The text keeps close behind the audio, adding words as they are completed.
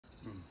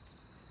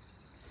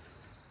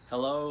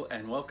Hello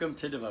and welcome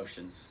to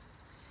Devotions.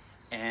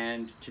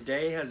 And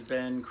today has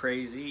been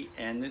crazy,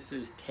 and this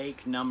is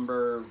take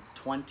number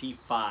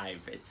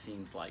 25, it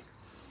seems like.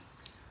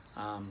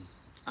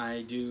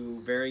 I do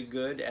very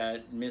good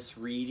at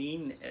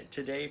misreading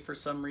today for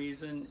some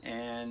reason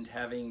and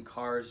having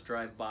cars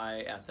drive by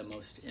at the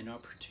most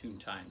inopportune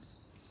times.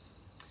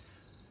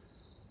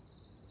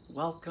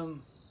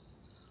 Welcome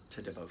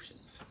to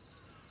Devotions.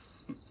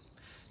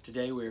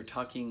 Today we are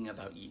talking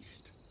about yeast.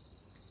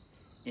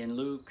 In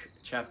Luke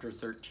chapter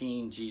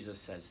 13, Jesus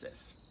says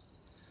this: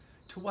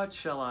 "To what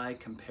shall I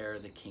compare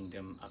the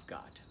kingdom of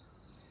God?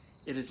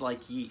 It is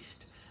like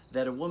yeast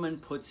that a woman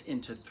puts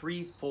into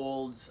 3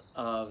 folds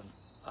of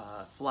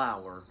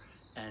flour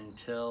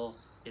until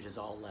it is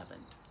all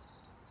leavened."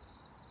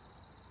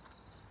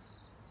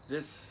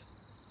 This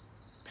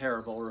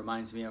parable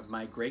reminds me of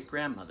my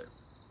great-grandmother,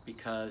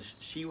 because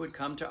she would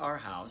come to our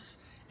house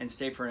and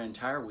stay for an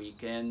entire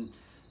week, and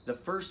the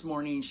first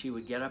morning she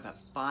would get up at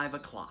 5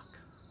 o'clock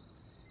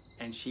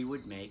and she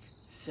would make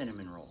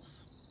cinnamon rolls.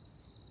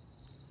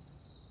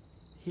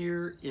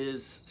 Here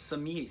is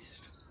some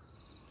yeast.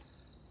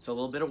 It's a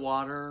little bit of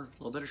water, a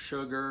little bit of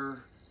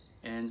sugar,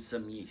 and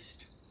some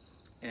yeast.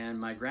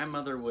 And my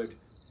grandmother would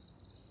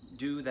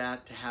do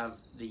that to have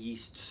the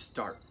yeast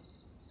start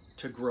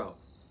to grow.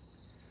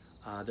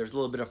 There's a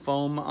little bit of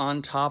foam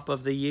on top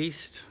of the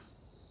yeast.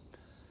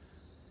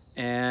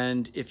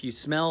 And if you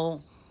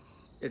smell,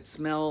 it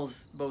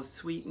smells both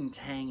sweet and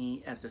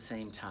tangy at the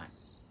same time.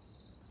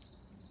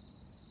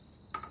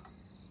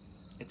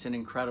 It's an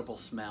incredible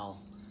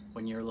smell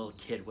when you're a little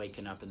kid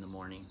waking up in the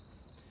morning.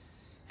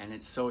 And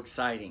it's so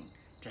exciting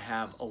to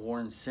have a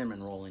warm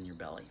cinnamon roll in your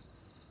belly.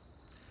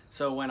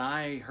 So when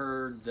I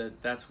heard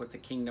that that's what the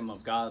kingdom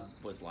of God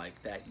was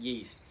like, that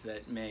yeast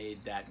that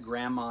made that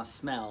grandma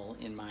smell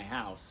in my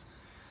house,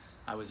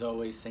 I was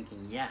always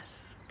thinking,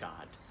 yes,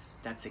 God,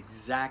 that's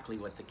exactly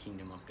what the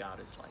kingdom of God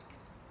is like,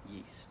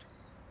 yeast.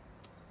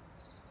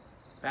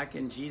 Back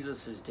in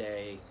Jesus's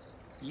day,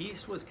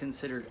 yeast was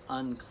considered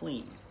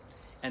unclean.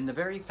 And the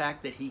very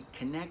fact that he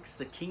connects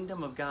the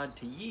kingdom of God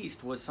to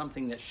yeast was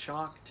something that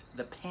shocked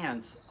the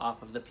pants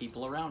off of the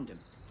people around him.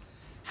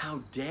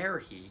 How dare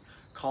he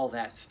call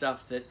that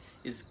stuff that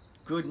is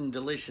good and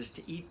delicious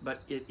to eat,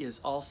 but it is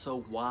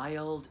also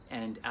wild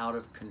and out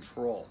of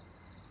control.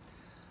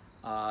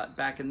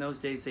 Back in those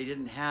days, they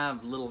didn't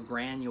have little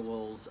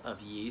granules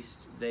of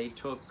yeast. They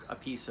took a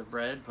piece of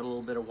bread, put a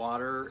little bit of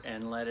water,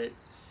 and let it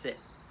sit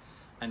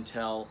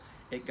until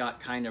it got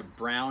kind of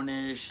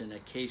brownish and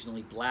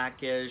occasionally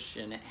blackish,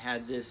 and it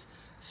had this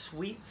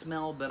sweet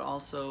smell, but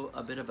also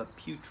a bit of a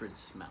putrid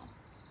smell.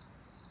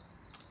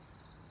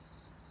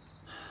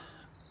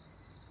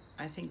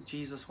 I think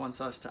Jesus wants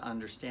us to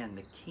understand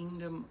the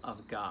kingdom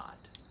of God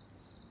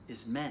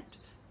is meant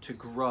to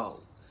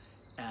grow.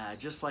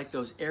 Just like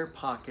those air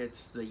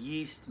pockets, the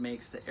yeast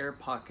makes the air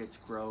pockets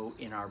grow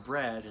in our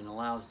bread and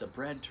allows the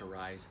bread to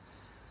rise.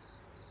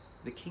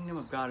 The kingdom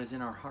of God is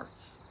in our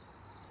hearts.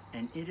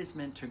 And it is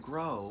meant to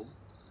grow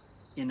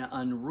in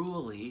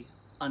unruly,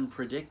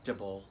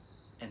 unpredictable,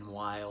 and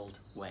wild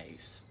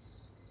ways.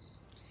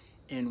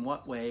 In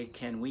what way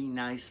can we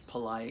nice,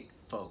 polite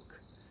folk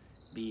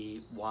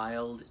be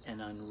wild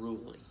and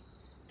unruly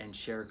and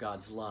share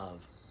God's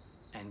love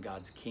and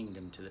God's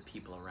kingdom to the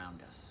people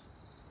around us?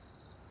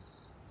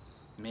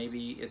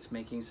 Maybe it's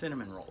making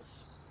cinnamon rolls.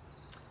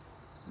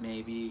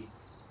 Maybe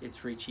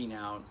it's reaching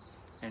out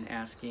and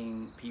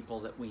asking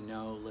people that we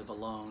know live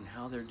alone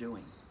how they're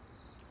doing,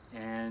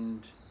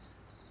 and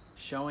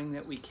showing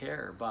that we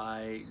care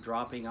by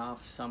dropping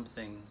off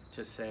something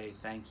to say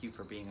thank you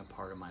for being a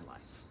part of my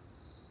life.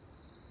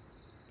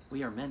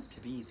 We are meant to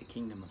be the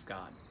kingdom of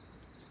God.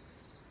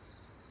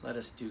 Let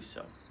us do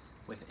so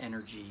with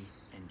energy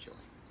and joy.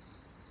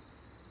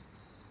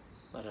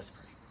 Let us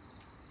pray.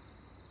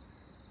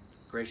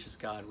 Gracious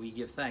God, we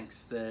give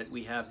thanks that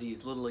we have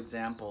these little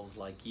examples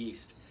like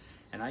yeast,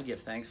 and I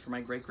give thanks for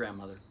my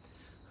great-grandmother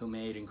who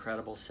made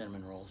incredible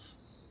cinnamon rolls.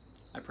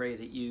 I pray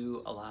that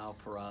you allow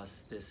for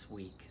us this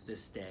week,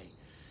 this day,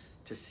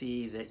 to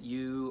see that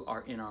you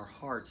are in our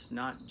hearts,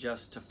 not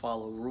just to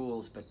follow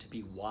rules, but to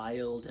be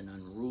wild and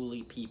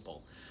unruly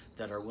people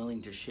that are willing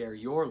to share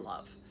your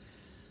love,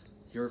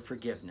 your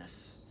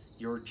forgiveness,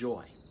 your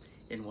joy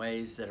in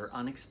ways that are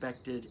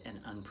unexpected and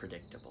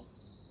unpredictable.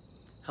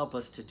 Help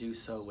us to do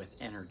so with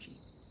energy.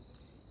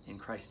 In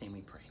Christ's name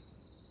we pray.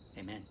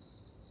 Amen.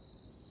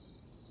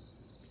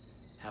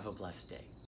 Have a blessed day.